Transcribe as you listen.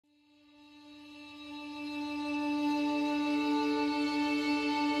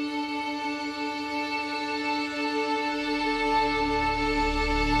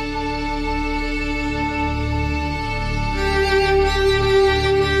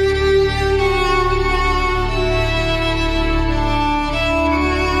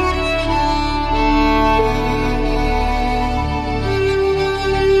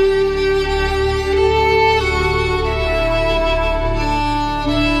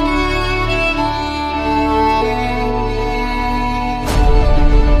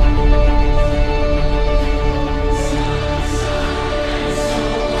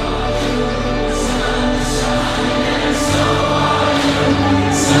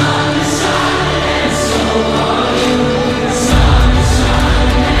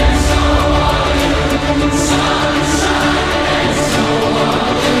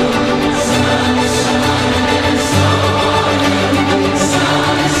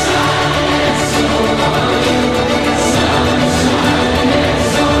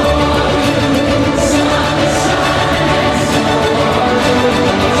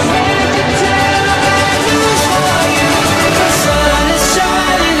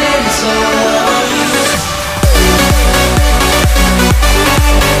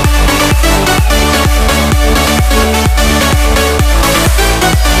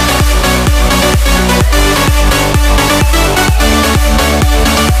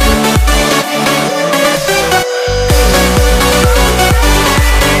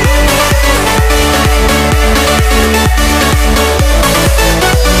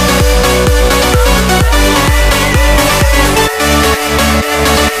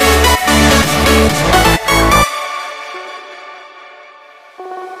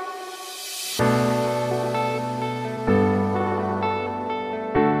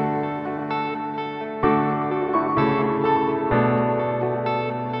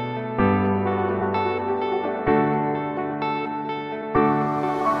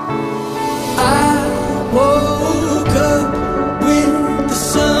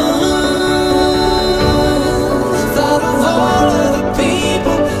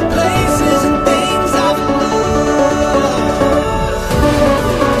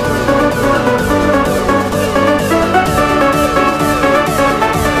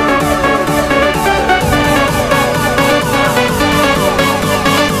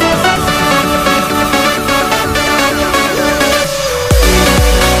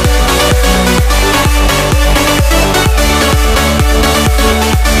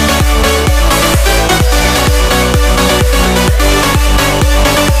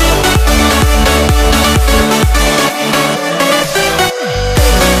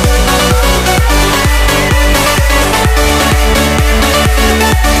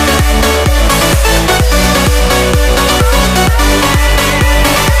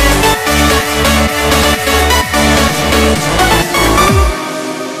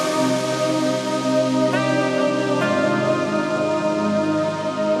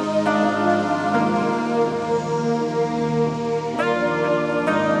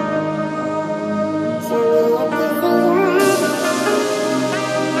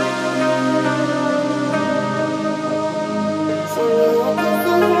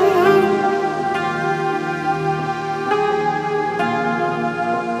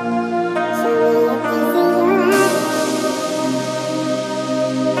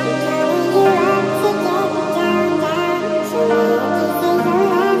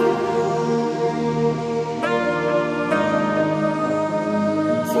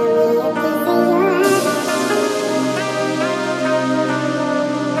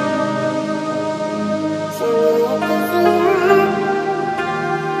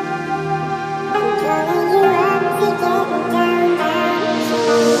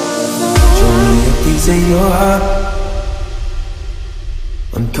piece of your heart.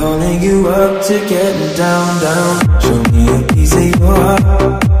 I'm calling you up to get down, down. Show me a piece of your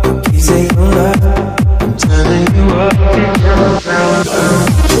heart, a piece of your life. I'm turning you up to get down, down.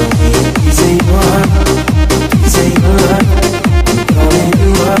 Show me a piece of your heart, a piece of your life. I'm calling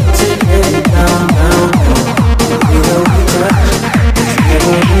you up to get down, down, down. You know we touch, it's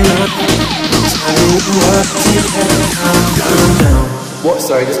never enough. I'm turning you up to get down, down, down. What?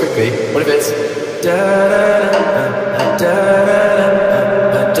 Sorry, just quickly. What if it's da da da da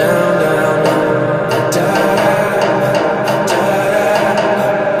da down, down, down, da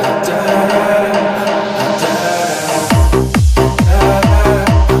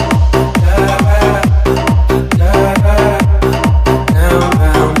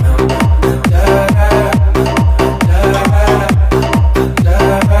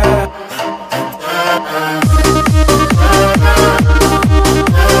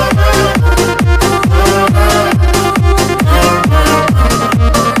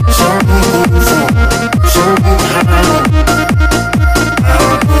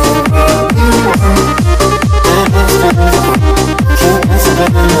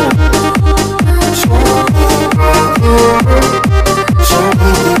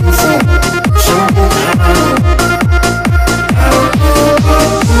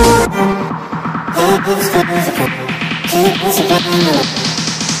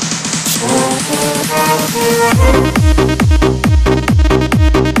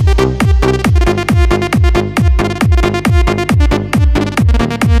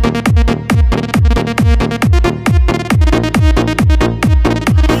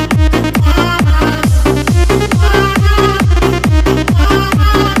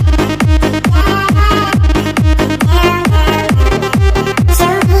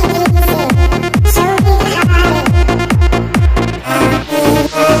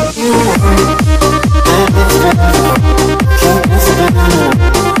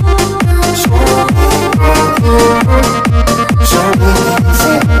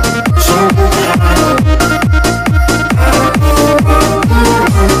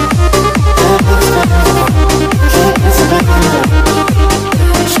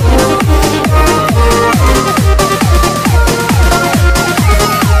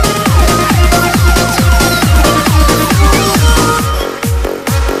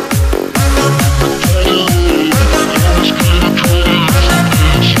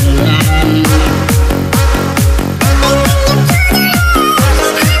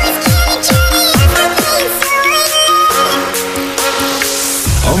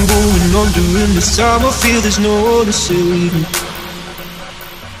time I feel there's no one to save me.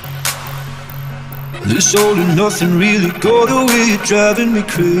 This all and nothing really got away, driving me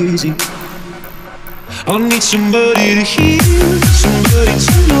crazy. I need somebody to hear, somebody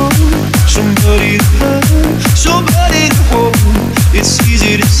to know, somebody to have, somebody to hold. It's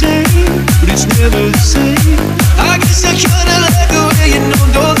easy to say, but it's never the same. I guess I kinda like the way you know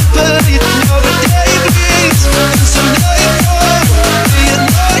the pain. Now the day bleeds, and some night falls, and you're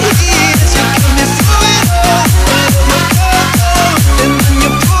not here to get me through it all. And then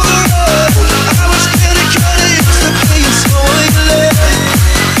you pull the rug. I was getting kinda used to playing so late.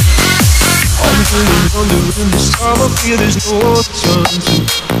 I'm feeling under, and this time I feel there's no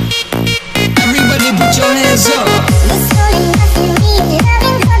alternative. Everybody put your hands up. This all and nothing, me and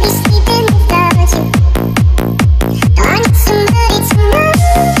loving, I'll be sleeping without you. I need somebody to know,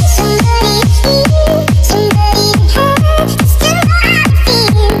 somebody to hear, somebody to have, just to know how it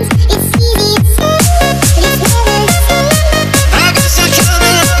feels. It's easy to say, but it's never the same. I guess I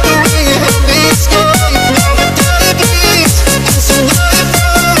kinda like the way you help me escape. Now the day bleeds, and some night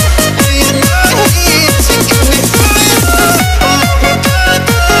falls, and you're not here to get me through it all.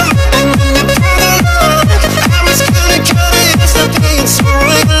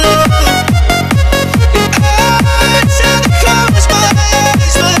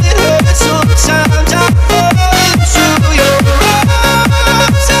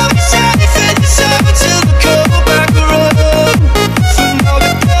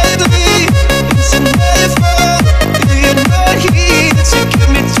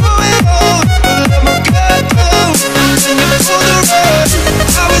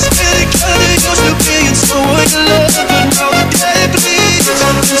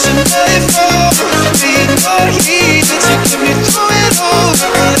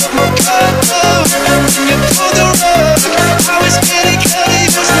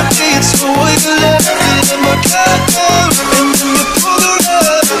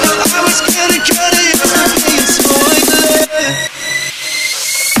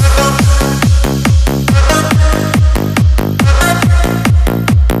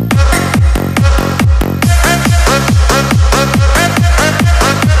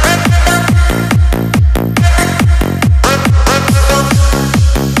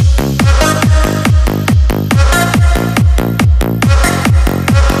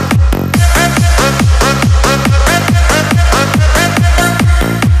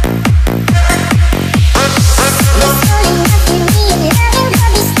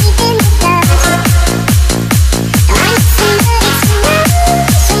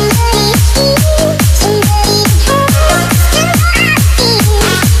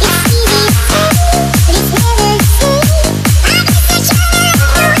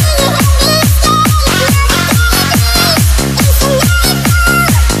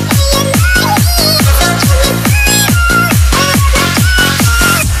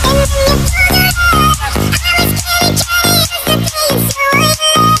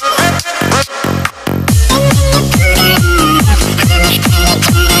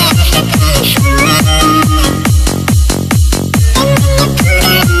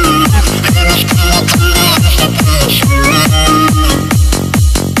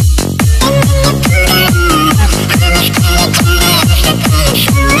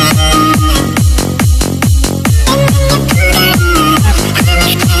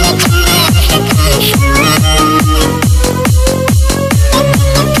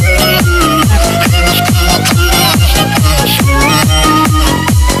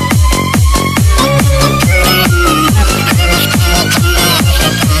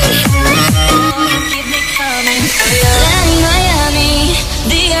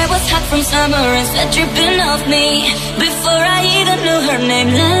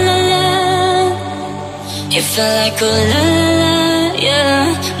 It felt like a la la,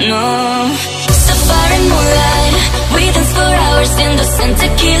 yeah, no. Safari moonlight, we danced for hours in the sun,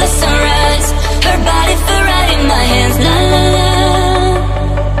 tequila sunrise. Her body fell right in my hands, la la la.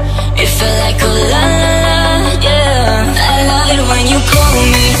 It felt like a la la la, yeah. I love it when you call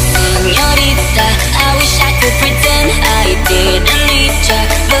me señorita. I wish I could pretend I didn't need ya,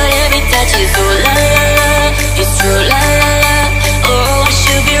 but every touch is oh la la la. It's true la la la. Oh, I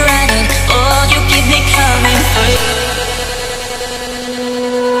should be running. Oh, you keep me coming for you.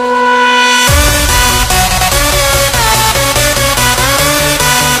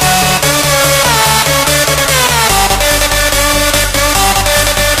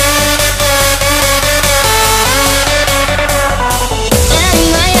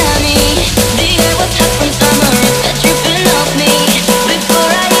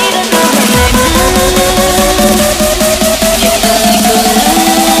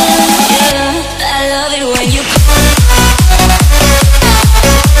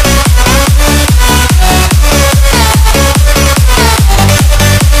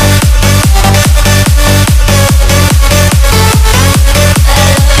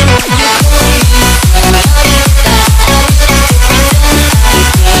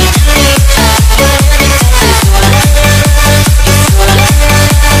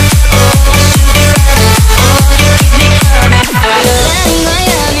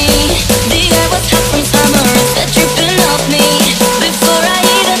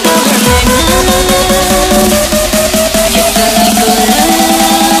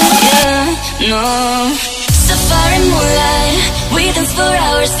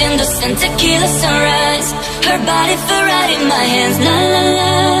 Tequila sunrise, her body fell right in my hands, la la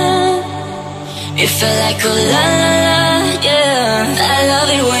la. It felt like a la la la, yeah. I love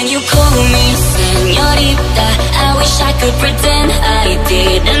it when you call me señorita. I wish I could pretend I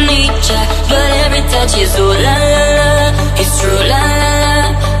didn't need ya, but every touch is oh la la la. It's true la la la.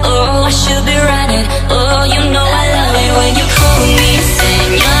 Oh, I should be running. Oh, you know I love it when you call me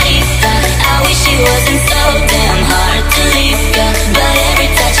señorita. I wish it wasn't so damn hard to leave ya, but every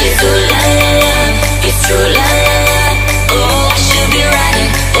touch is oh la la la. It's true la la la. Oh, I should be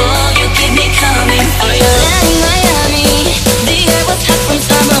running. Oh, you keep me coming for you. In Miami, the air was hot from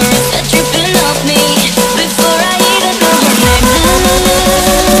summer, it's dripping off me before I even know her name. La, la,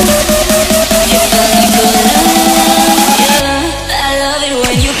 la.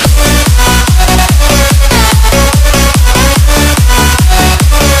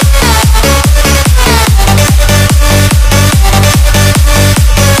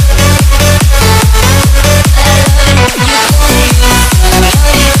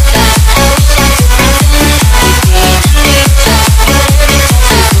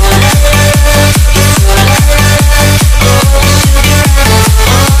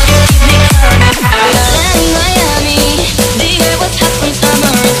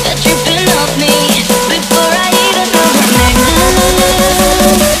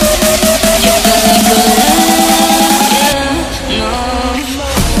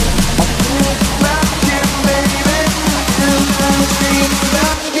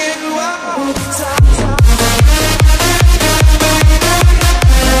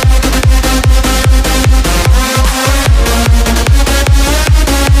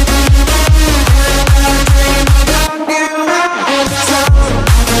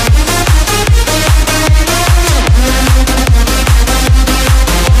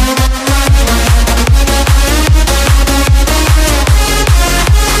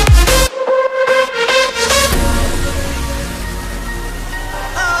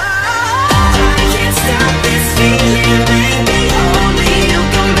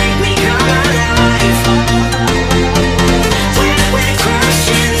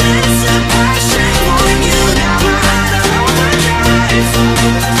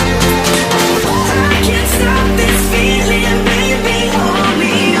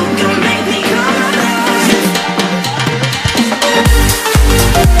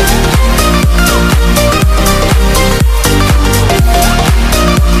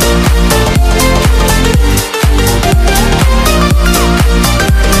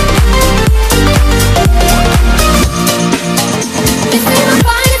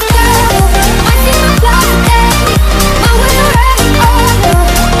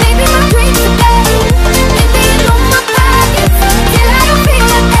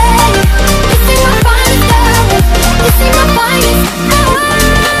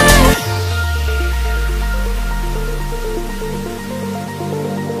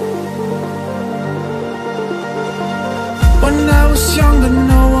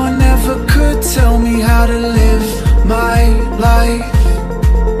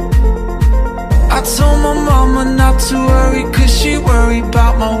 to worry, cause she worry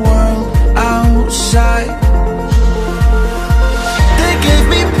about my world outside. They gave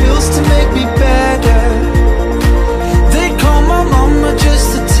me pills to make me better. They call my mama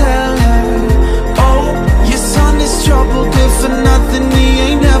just to tell her, oh, your son is trouble, good for nothing, he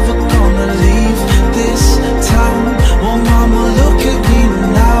ain't never gonna leave this town. Oh mama, look at me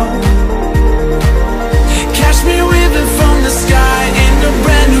now. Catch me waving from the sky in a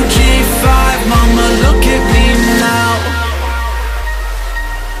brand new G5. Mama, look at me now.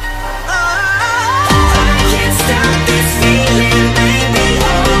 I can't stop this feeling, baby,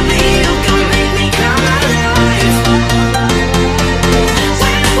 hold me. You can make me come alive.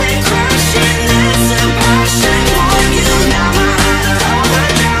 When we're crashing, there's a passion for you. Now my heart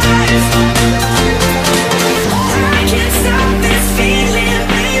overdrive. I can't stop this feeling,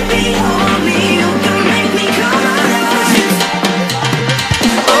 baby, hold me. You can make me come alive.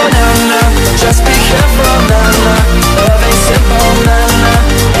 Oh na na, just be careful, na na. Love ain't simple, na na.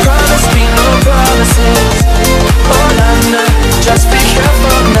 Promise me no promises. Oh na na, just be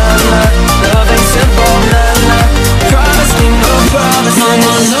careful, na na. Love ain't simple, na na. Promise me no promises.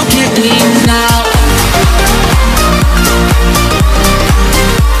 Mama, look at me now.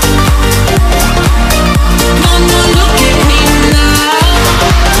 Mama, look at me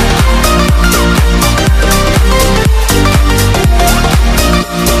now.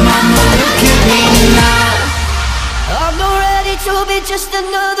 Mama, look at me now. I'm not ready to be just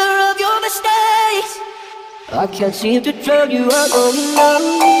another of your mistakes. I can't seem to drown you out on now.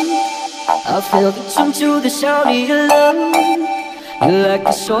 I feel the tune to the sound of your love. You're like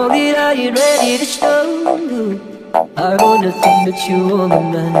a song that I ain't ready to stop. I wanna think that you on my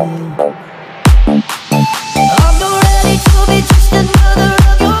mind. I'm not ready to be just another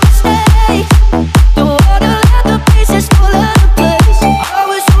of your mistakes. Don't wanna let the pieces fall out of place. I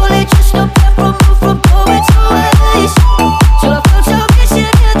was only just a breath removed from going to waste. Till I felt salvation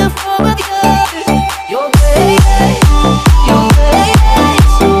in the form of your grace, your grace, your grace.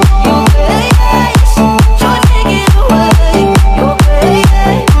 So take it away, your grace,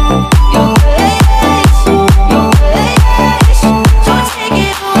 your grace, your grace. So take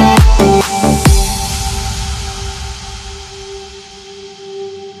it away.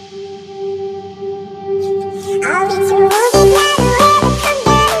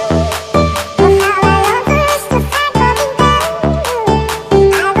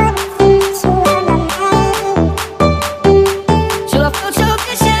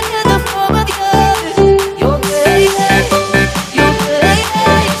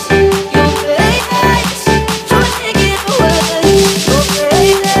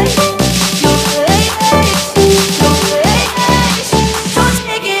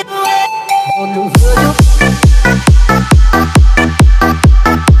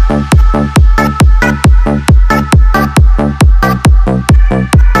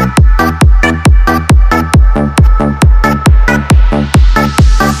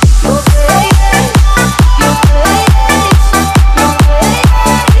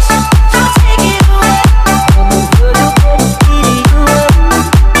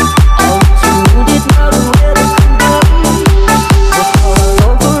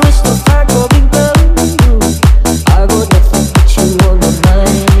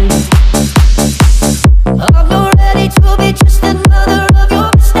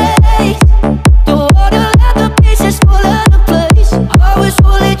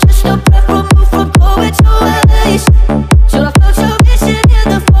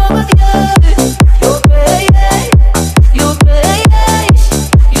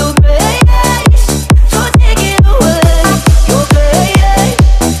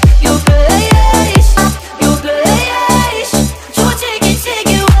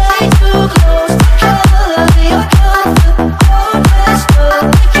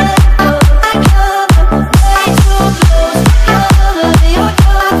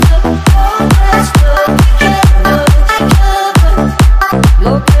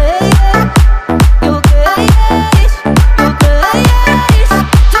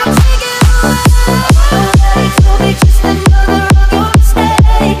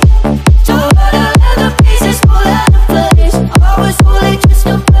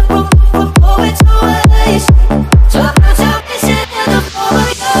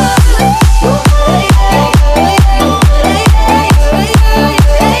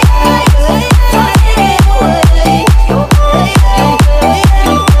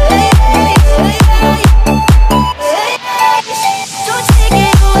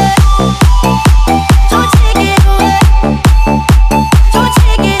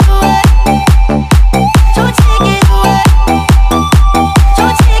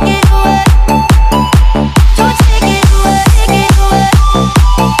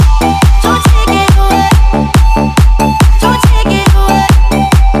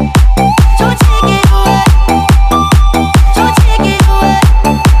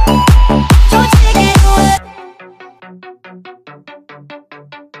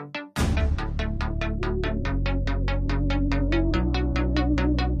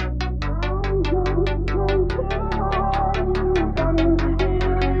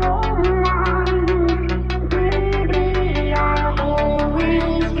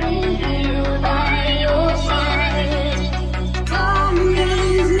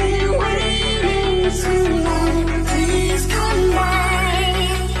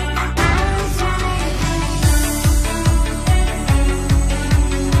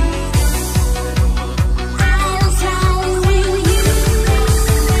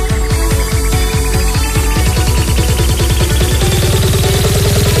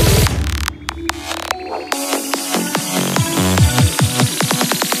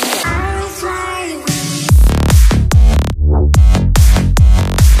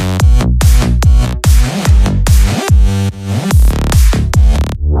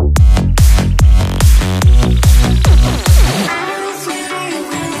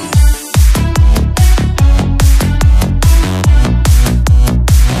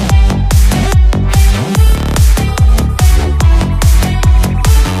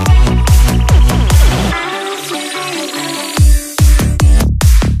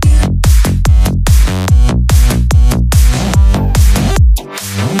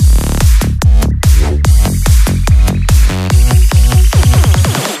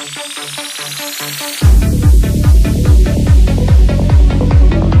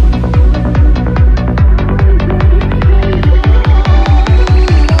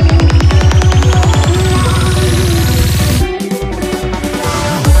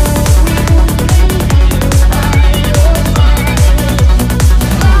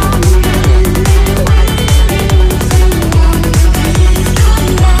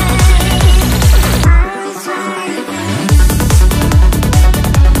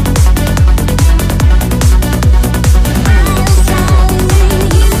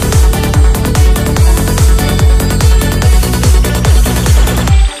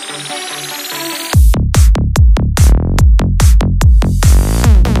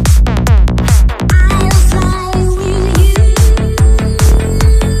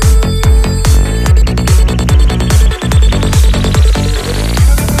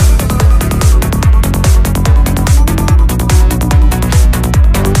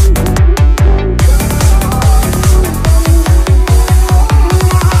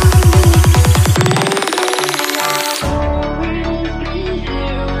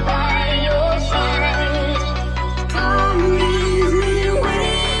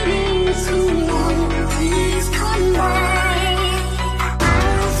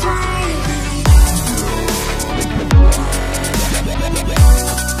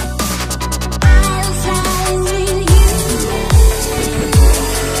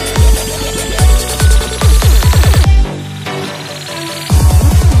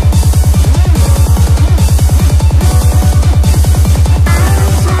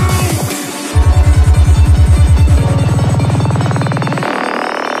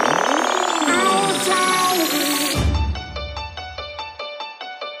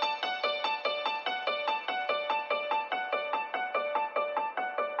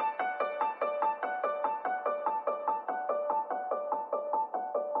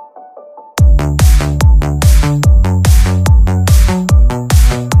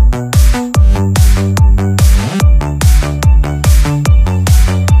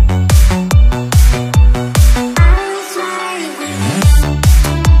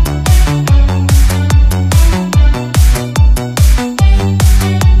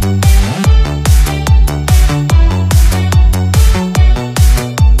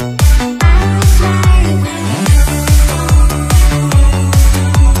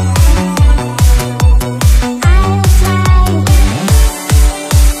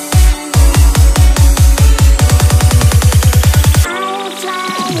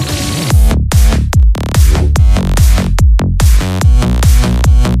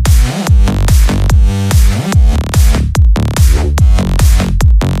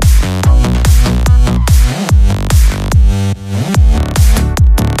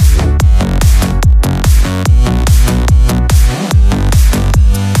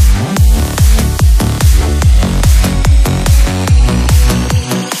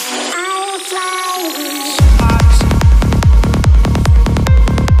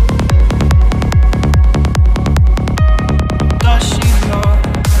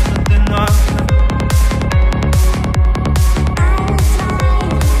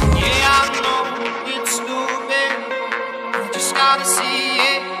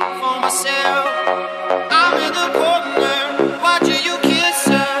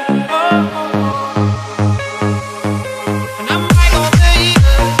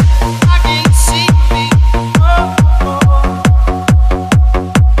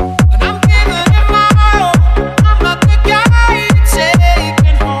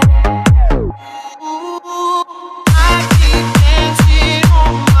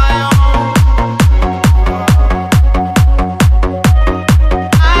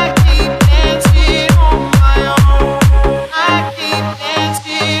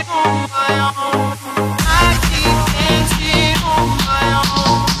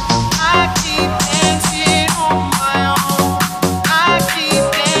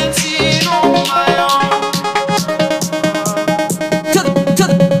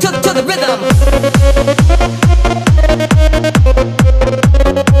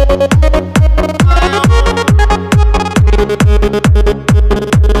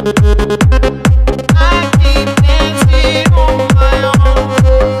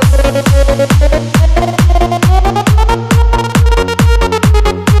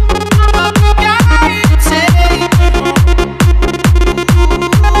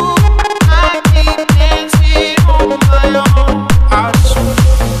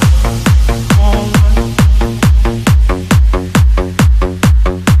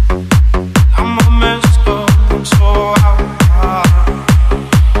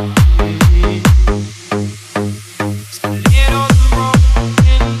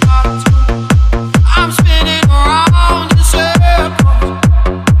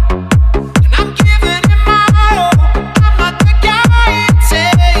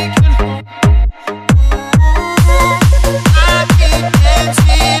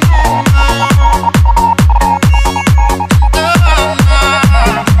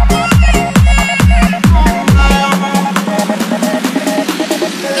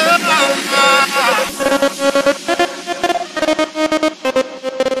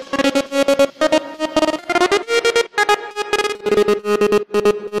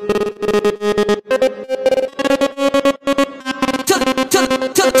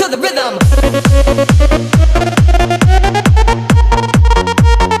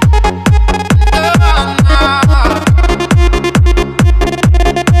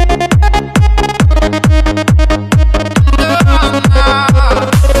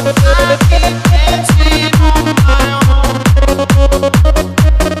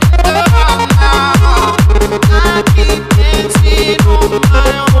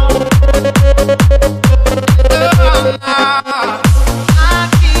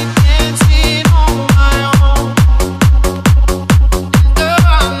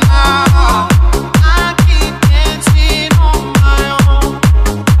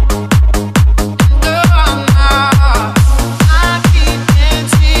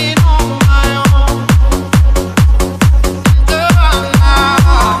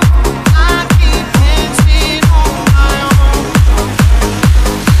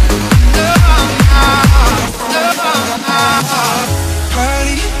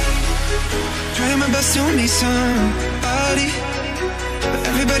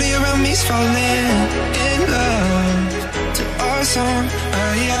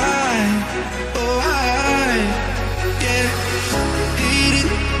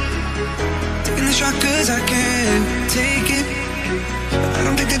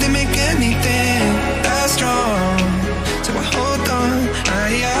 Strong.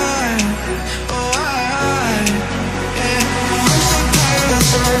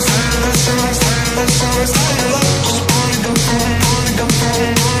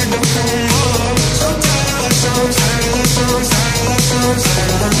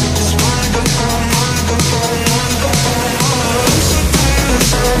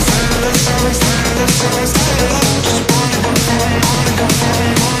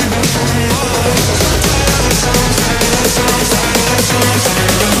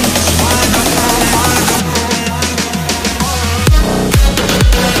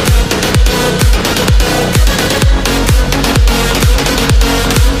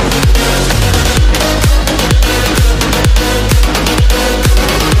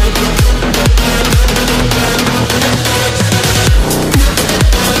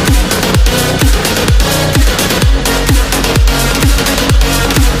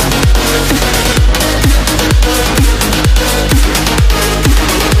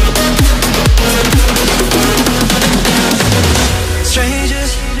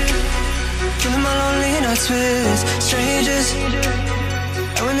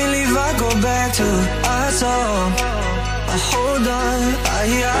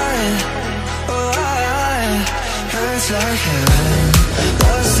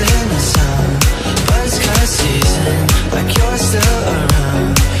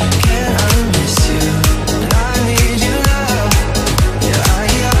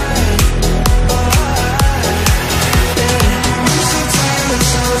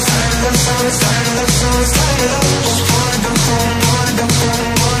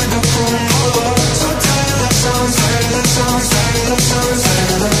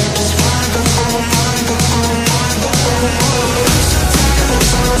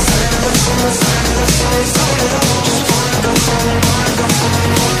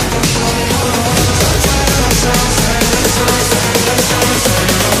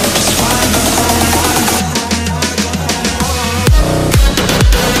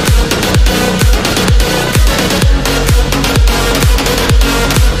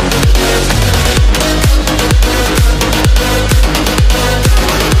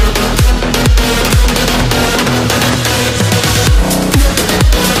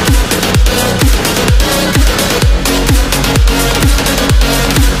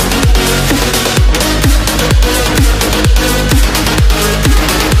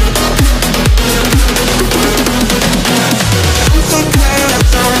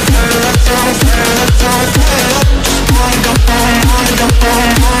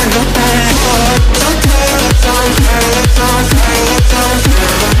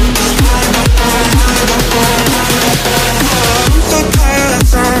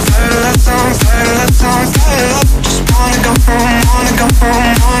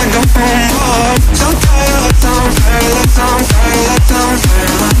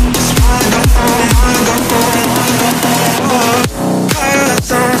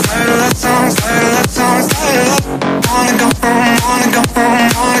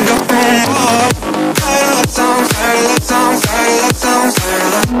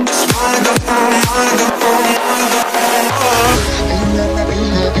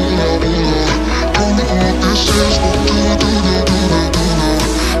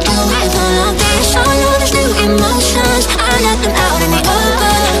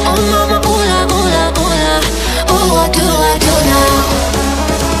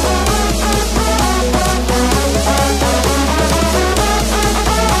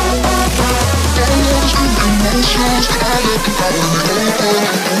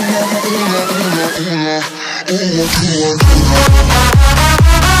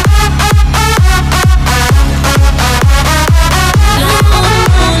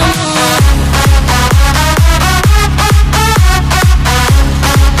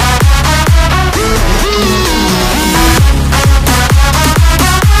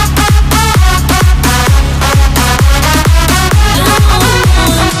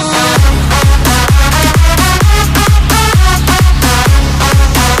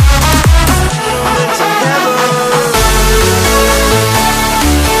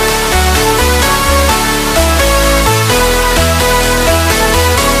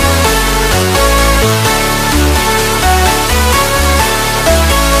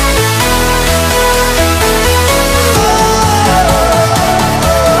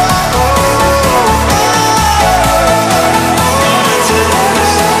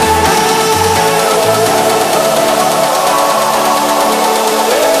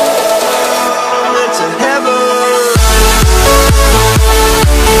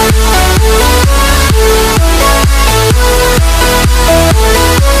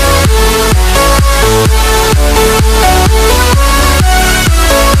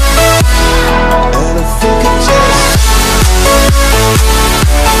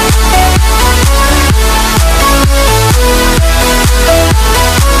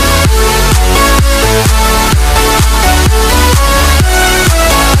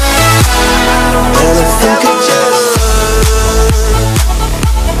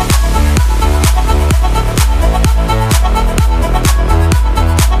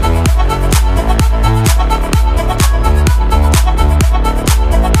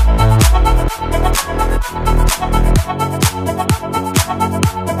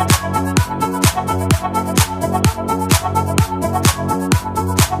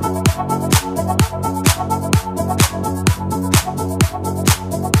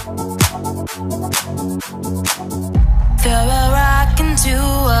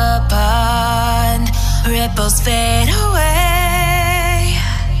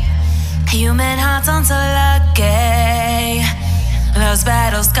 hearts aren't so lucky. Those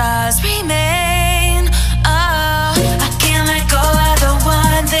battle scars remain. Oh, I can't let go of the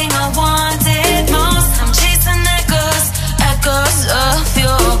one thing I wanted most. I'm chasing echoes, echoes of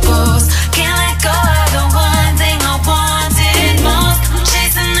your ghost. Can't let go of the one thing I wanted most. I'm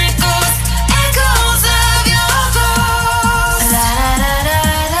chasing echoes, echoes of your ghost. La da da da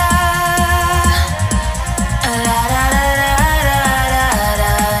da, la da da da da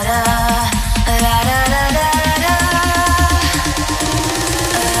da, la da da da da.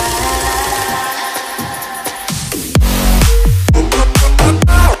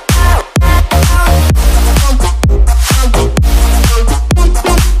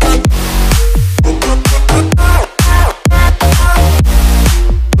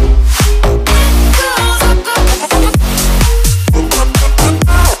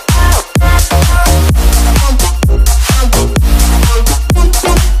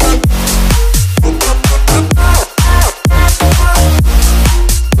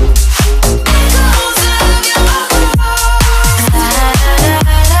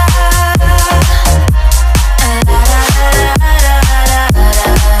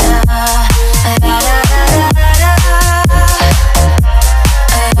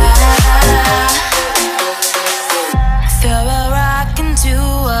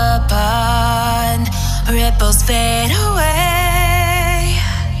 Ripples fade away.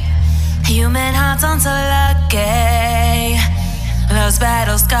 Human hearts aren't so lucky. Those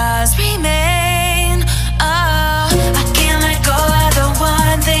battle scars remain. Oh, I can't let go of the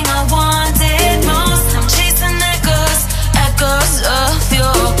one thing I wanted most. I'm chasing echoes, echoes of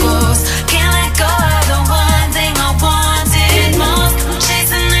your ghost. Can't let go of the one thing I wanted most. I'm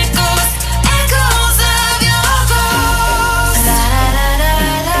chasing echoes, echoes of your ghost. La da da da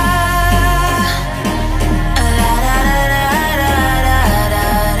da. La da da da da.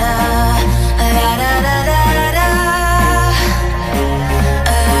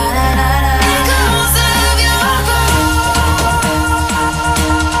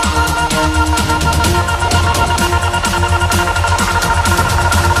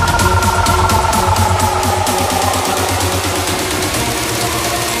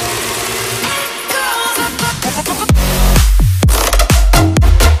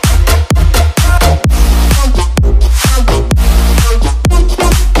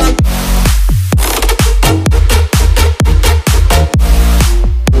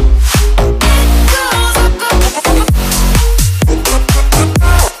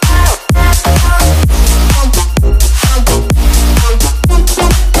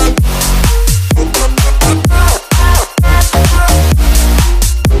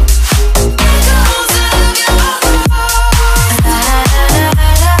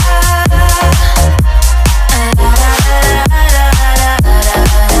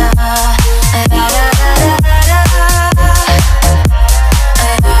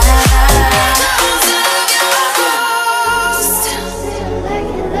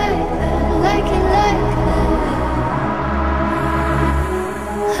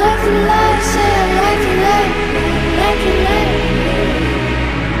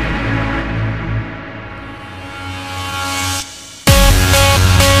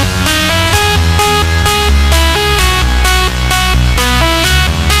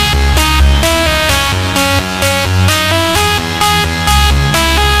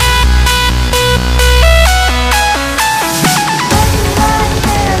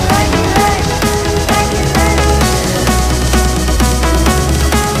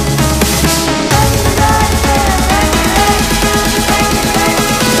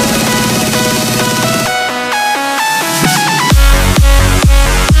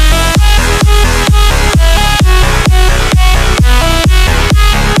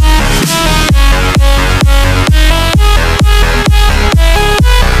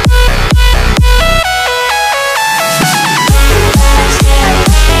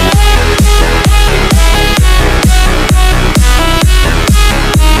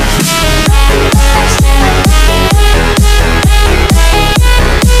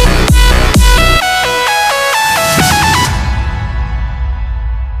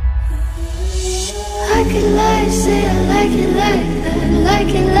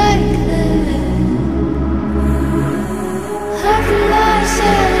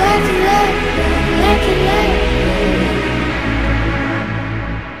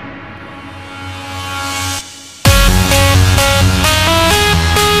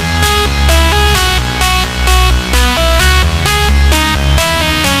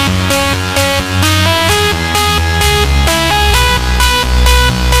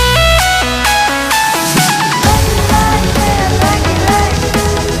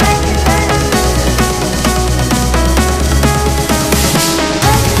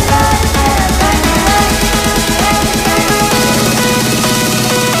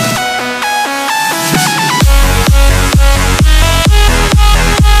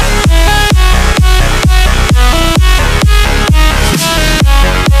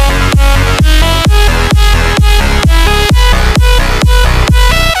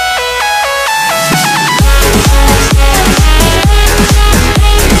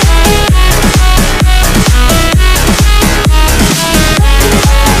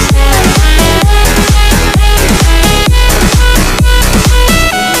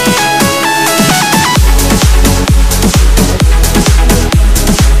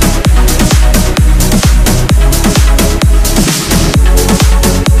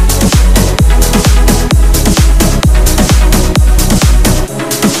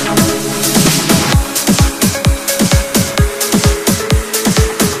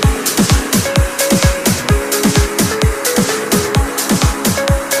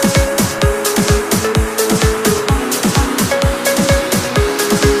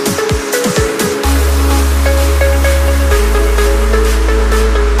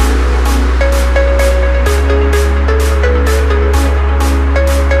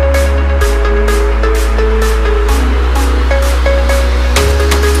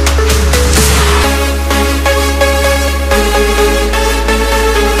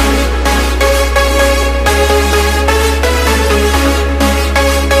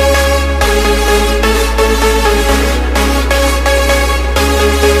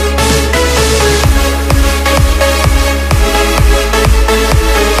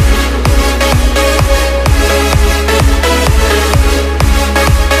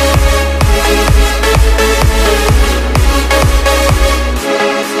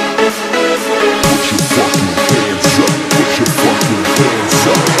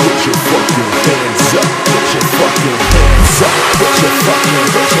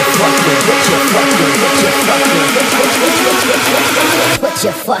 Get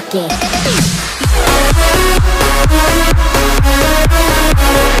your fucking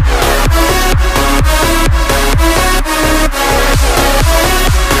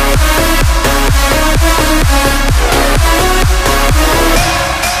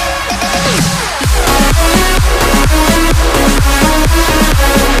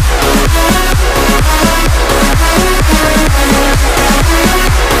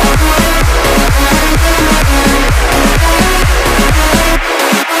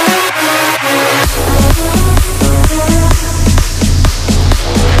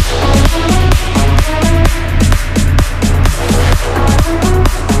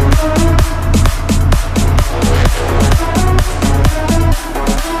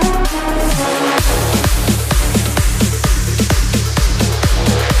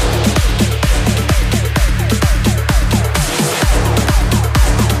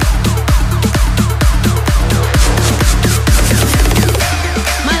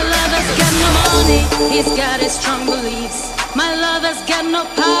he's got his strong beliefs. My lover's got no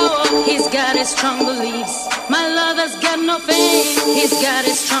power, he's got his strong beliefs. My lover's got no fame, he's got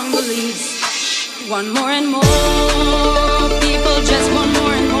his strong beliefs. Want more and more, people just want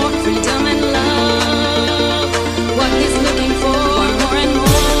more and more freedom and love. What he's looking for, want more and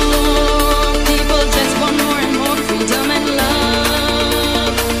more, people just want more and more freedom and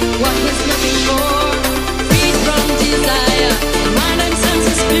love. What he's looking for, freed from desire, mind and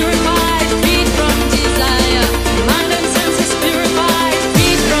senses purified, freed from desire, mind and senses purified,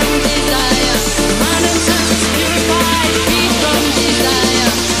 freed from desire, mind and senses purified, freed from desire.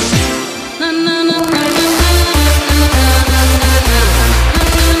 Na na na na na na.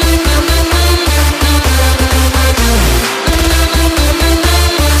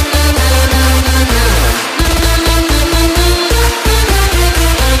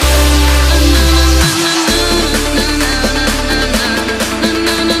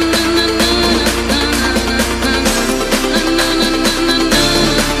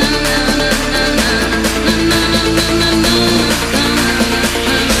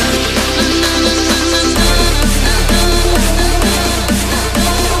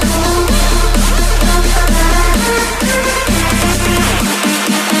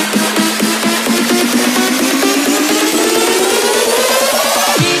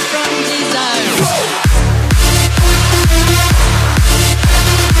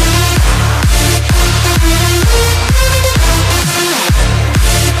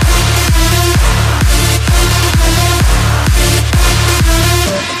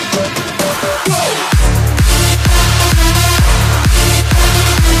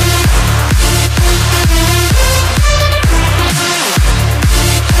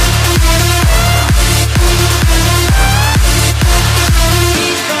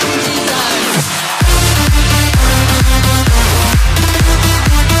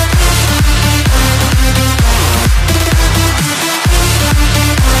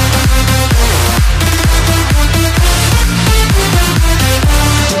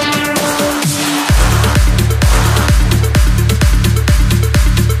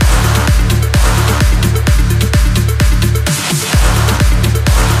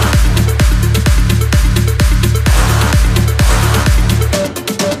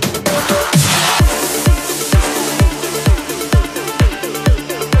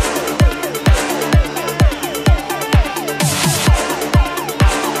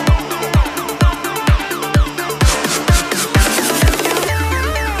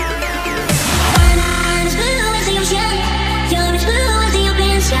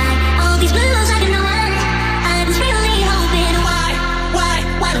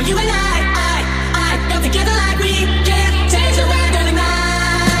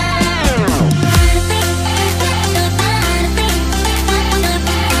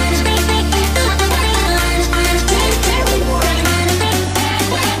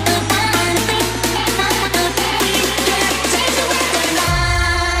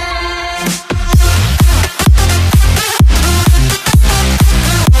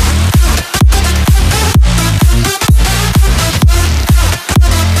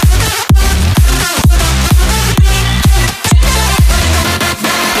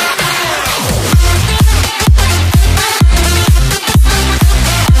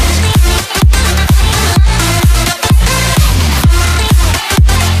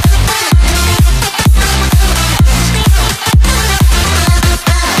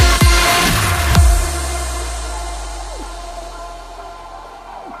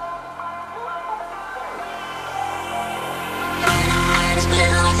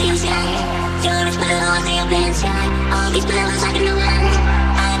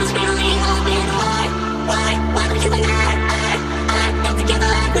 Why don't you and I don't together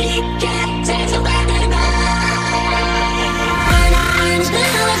We can't take you back anymore. I'm as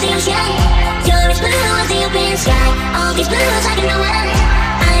blue as the ocean. You're as blue as the open sky. All these blues I can know when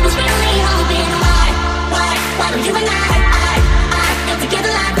I was really hoping. Why don't you and I get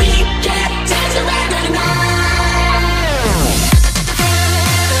together like we can't take you back anymore.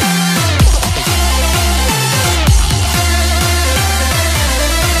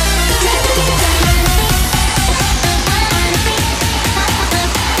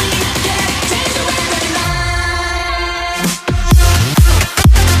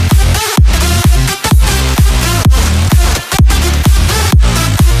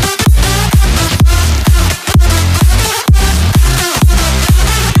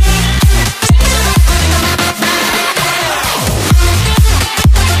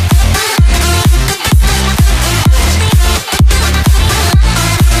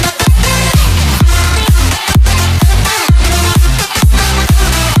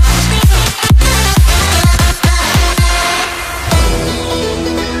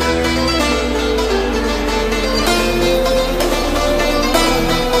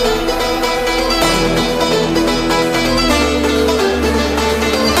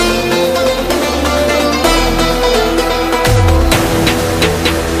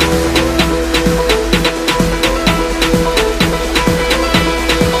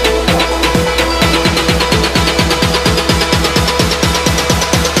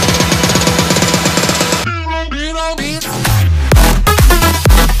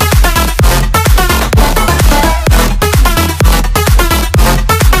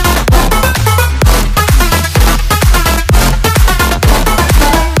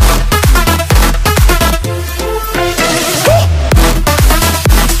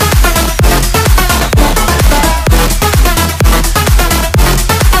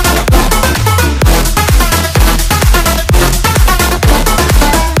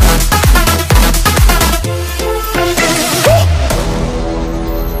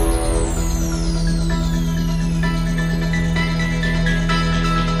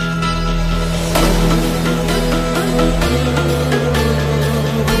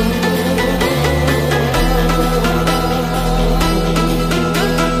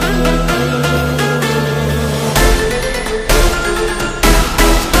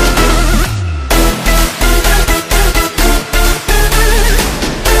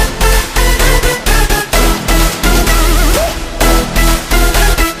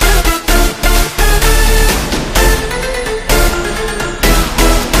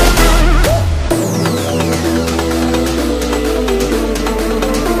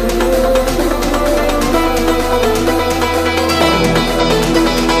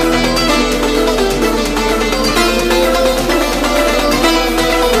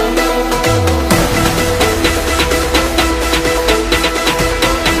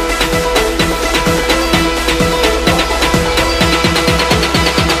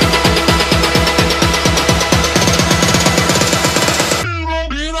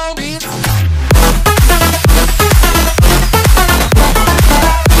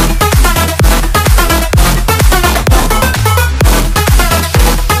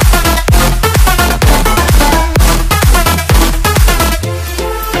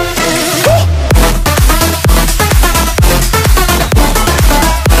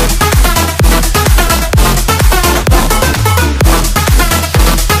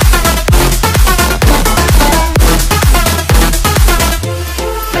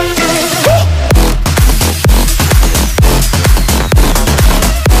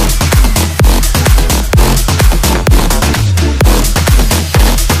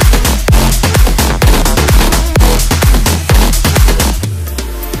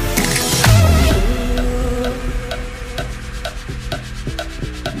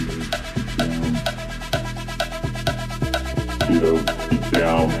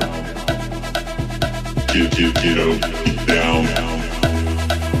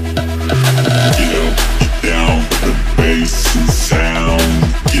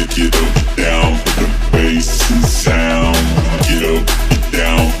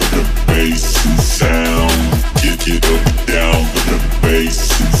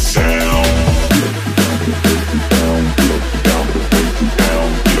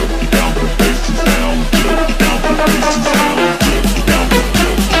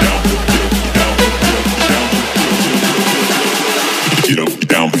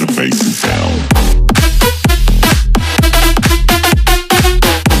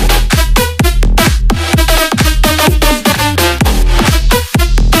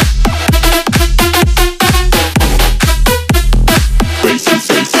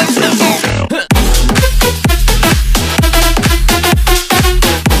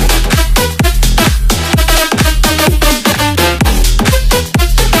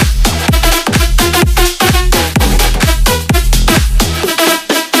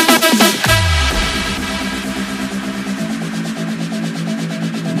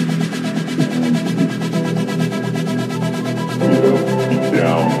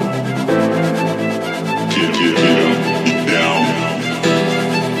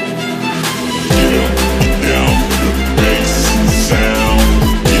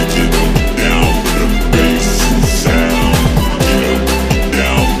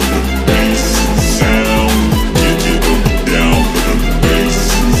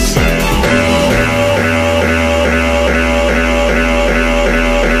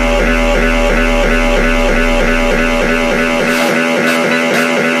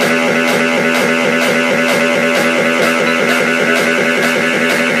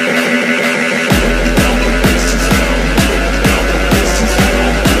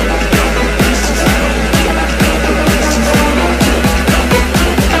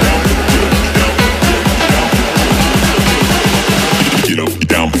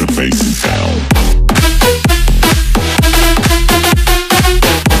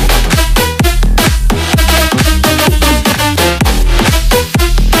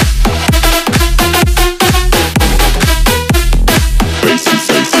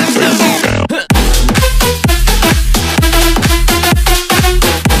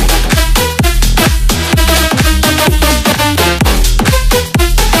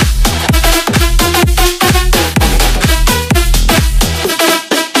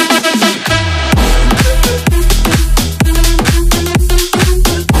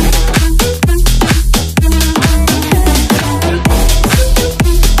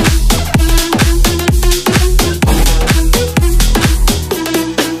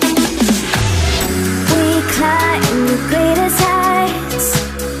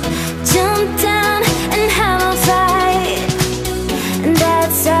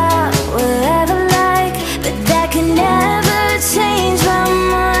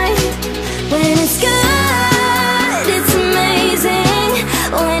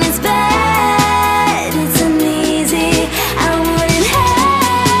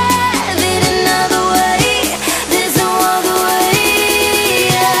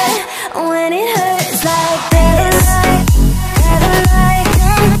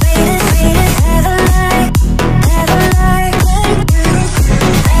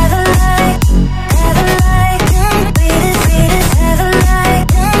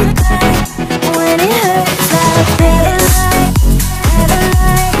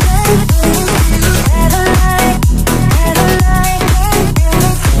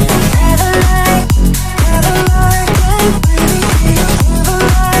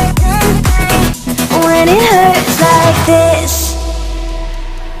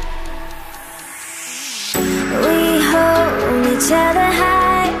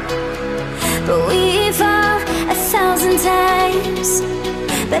 We fall 1,000 times,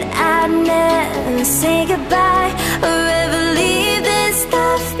 but I'd never say goodbye or ever leave this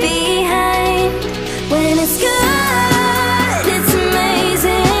stuff behind. When it's good, it's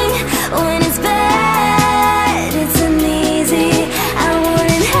amazing. When it's bad, it's uneasy. I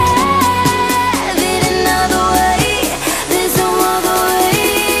wouldn't have it another way. There's no other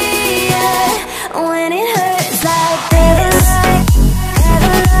way, yeah. When it hurts like this,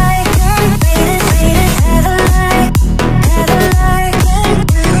 never like, never like, never like,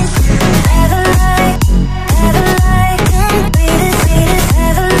 never like, never like, never like,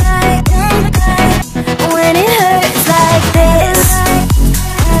 when it hurts like this,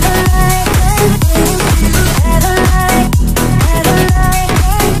 never like, never like, never like,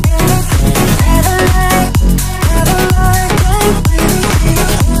 never like, never like,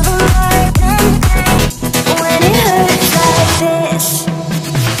 when it hurts like this.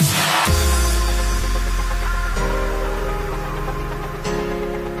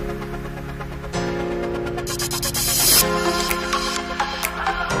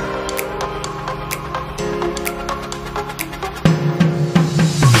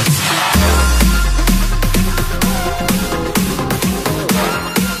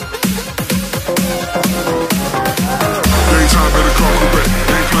 Daytime better come correct.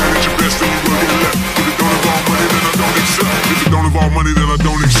 Ain't playing at your best, then you will get left. If it don't involve money, then I don't accept. If it don't involve money, then I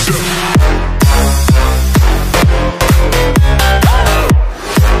don't accept.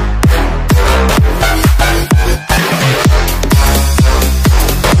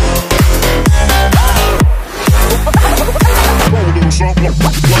 Roll a little something like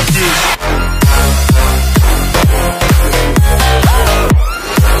this.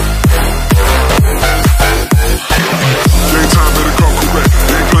 Daytime better come correct.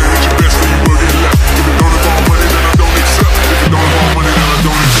 Ain't playing at your best, then you will get left. If it don't involve money, then I don't accept. If it don't involve money, then I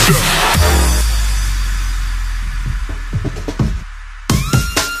don't accept.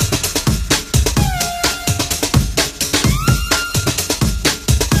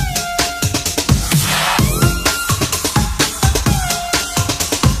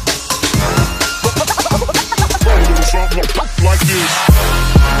 Roll a little something like this.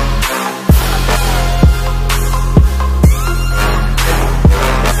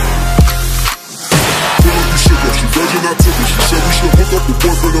 She virgin, I took her. She said we should hook up the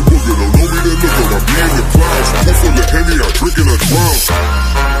boyfriend and booger. Don't know me, then look her. I'm being the clouds. Pull full of Henny, I drink and I drown.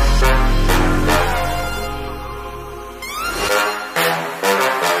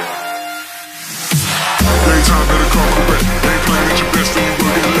 Daytime better come correct. Ain't playing at your best, then you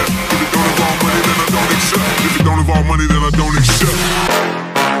will get left. If it don't involve money, then I don't accept. If it don't involve money, then I don't accept.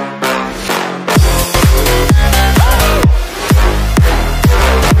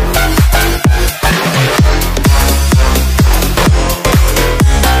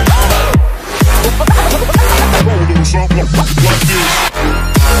 Roll a little something like this.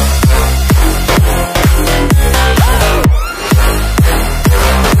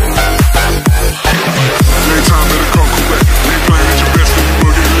 Daytime better come correct. Ain't playing at your best, then you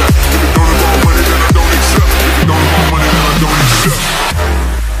will get left. If it don't involve money, then I don't accept. If it don't involve money, then I don't accept.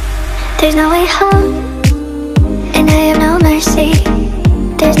 There's no way home, and I have no mercy.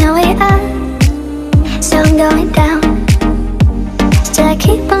 There's no way up, so I'm going down. Still I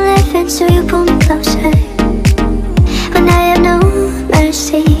keep on living, so you pull me closer. When I have no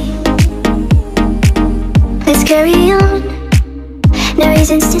mercy, let's carry on. No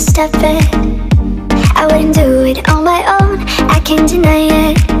reasons to stop it. I wouldn't do it on my own, I can't deny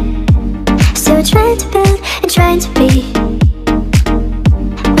it. Still trying to build and trying to be.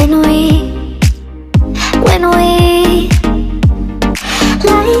 When we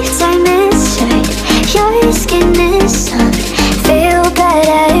lifetime is short, your skin is soft. Feel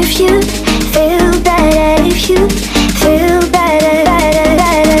better if you, feel better if you, feel better, better,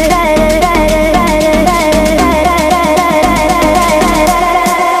 better, better, better, better, better,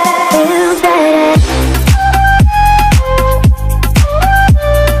 feel better.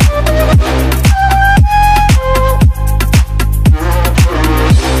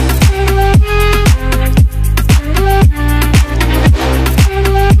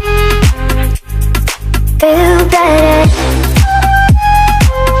 Feel better.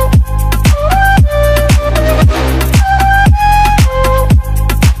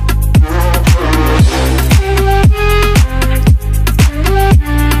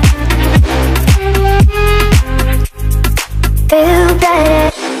 Feel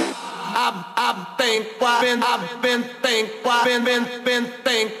better. I've been think, watching, been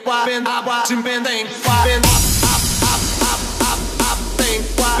think,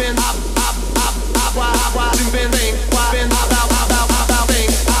 think,